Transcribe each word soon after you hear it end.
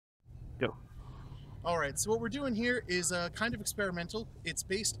Go. All right, so what we're doing here is kind of experimental. It's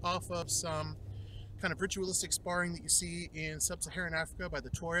based off of some kind of ritualistic sparring that you see in sub-Saharan Africa by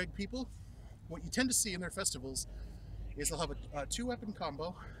the Tuareg people. What you tend to see in their festivals is they'll have a two-weapon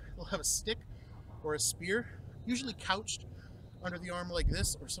combo. They'll have a stick or a spear, usually couched under the arm like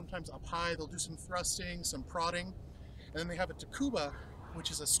this, or sometimes up high. They'll do some thrusting, some prodding, and then they have a Takouba, which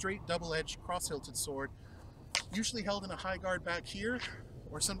is a straight double-edged cross-hilted sword, usually held in a high guard back here,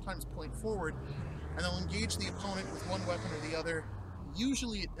 or sometimes point forward, and they'll engage the opponent with one weapon or the other,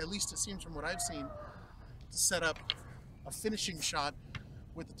 usually, at least it seems from what I've seen, to set up a finishing shot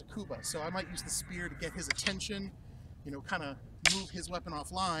with the Takouba. So I might use the spear to get his attention, you know, kind of move his weapon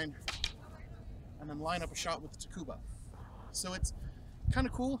offline, and then line up a shot with the Takouba. So it's kind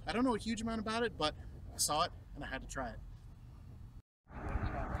of cool. I don't know a huge amount about it, but I saw it and I had to try it.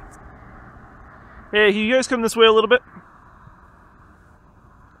 Hey, you guys come this way a little bit?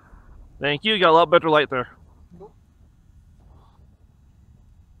 Thank you. You got a lot better light there. Cool.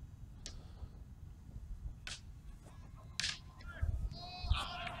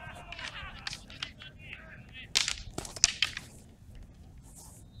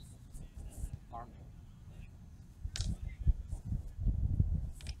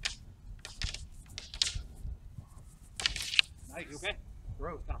 Nice. You okay?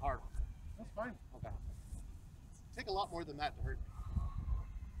 Bro, it's kind of hard. That's fine. Okay. Take a lot more than that to hurt.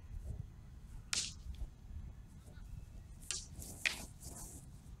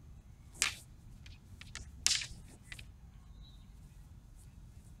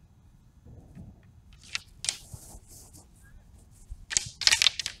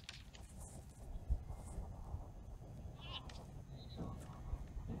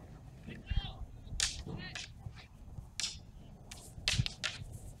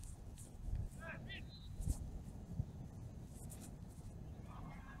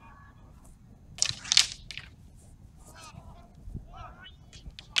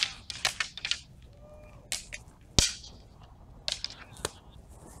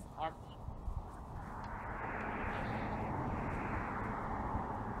 Arm.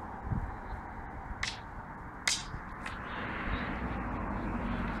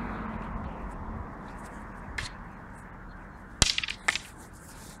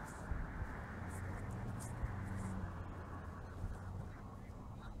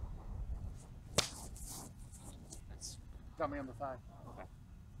 Got me on the thigh. Okay.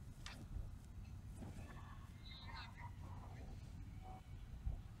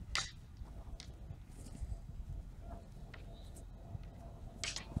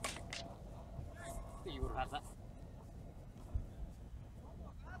 I think you would have had that.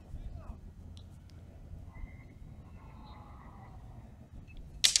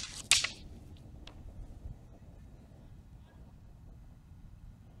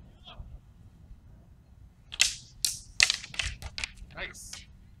 Nice.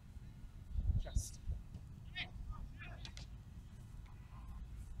 Chest.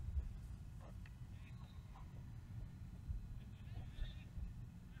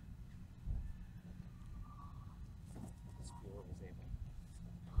 Spear was able.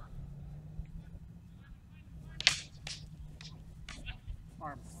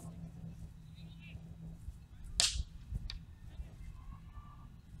 Arm.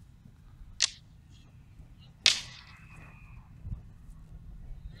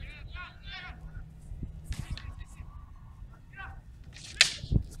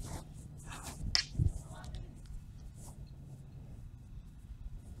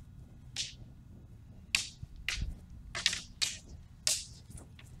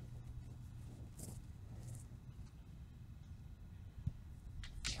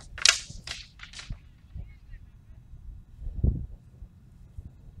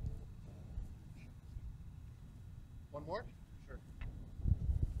 One more? Sure.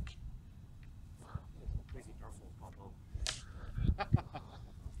 Crazy Dark Souls combo.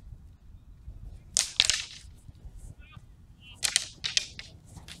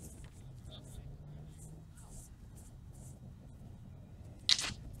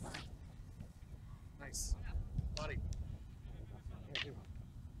 Nice. Body.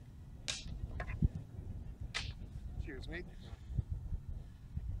 Cheers, mate.